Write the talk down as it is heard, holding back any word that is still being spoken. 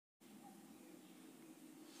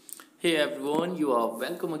Hey everyone, you are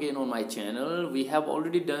welcome again on my channel. We have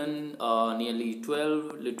already done nearly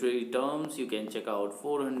 12 literary terms. You can check out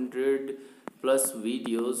 400 plus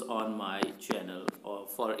videos on my channel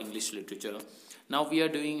for English literature. Now we are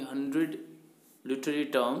doing 100 literary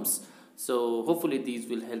terms. So hopefully these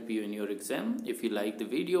will help you in your exam. If you like the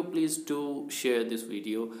video, please do share this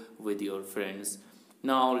video with your friends.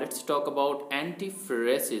 Now let's talk about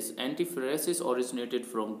antipheresis. Antipheresis originated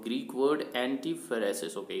from Greek word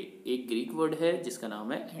antipheresis. Okay, एक Greek word है जिसका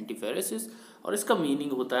नाम है antipheresis और इसका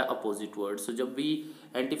meaning होता है opposite word. So जब भी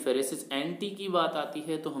antipheresis anti की बात आती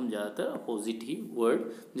है तो हम ज़्यादातर opposite ही word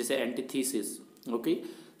जैसे antithesis. Okay,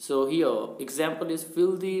 so here example is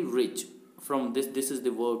filthy rich. From this is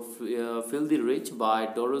the word filthy rich by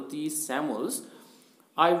Dorothy Samuels.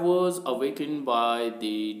 I was awakened by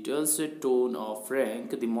the dulcet tone of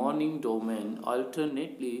Frank, the morning doorman,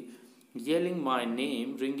 alternately yelling my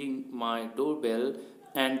name, ringing my doorbell,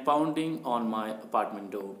 and pounding on my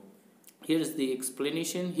apartment door. Here is the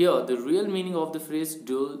explanation. Here, the real meaning of the phrase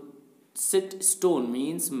dulcet tone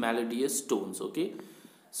means melodious tones. Okay,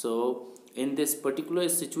 so in this particular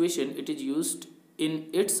situation, it is used in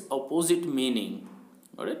its opposite meaning.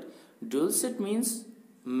 Alright, dulcet means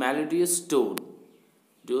melodious tone.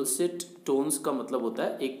 डुलसेट tones का मतलब होता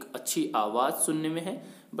है एक अच्छी आवाज़ सुनने में है,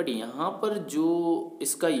 बट यहाँ पर जो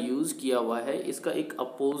इसका यूज़ किया हुआ है इसका एक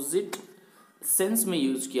अपोजिट सेंस में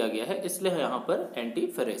यूज़ किया गया है, इसलिए यहाँ पर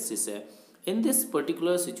एंटीफेरेसिस है. In this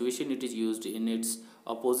particular situation it is used in its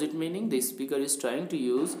opposite meaning. The speaker is trying to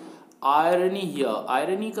use irony here.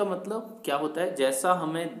 Irony का मतलब क्या होता है, जैसा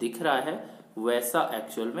हमें दिख रहा है वैसा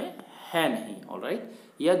एक्चुअल में है नहीं. ऑलराइट,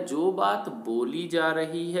 या जो बात बोली जा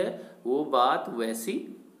रही है वो बात वैसी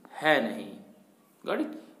है नहीं. Got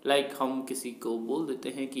it. लाइक हम किसी को बोल देते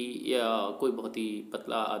हैं कि या कोई बहुत ही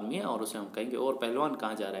पतला आदमी है और उसे हम कहेंगे और पहलवान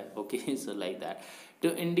कहाँ जा रहा है. Okay, so like that to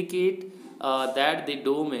indicate that the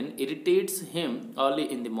domain irritates him early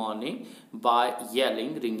in the morning bye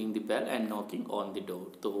yelling, ringing the bell and knocking on the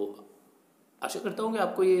door. तो आशा करता हूँ कि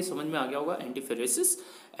आपको ये समझ में आ गया होगा एंटीफेरेसिस.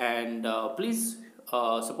 And please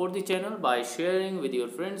support the channel by sharing with your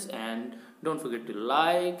friends and don't forget to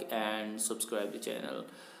like and subscribe the channel.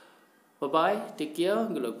 Bye bye, take care,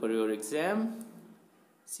 good luck for your exam,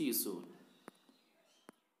 see you soon.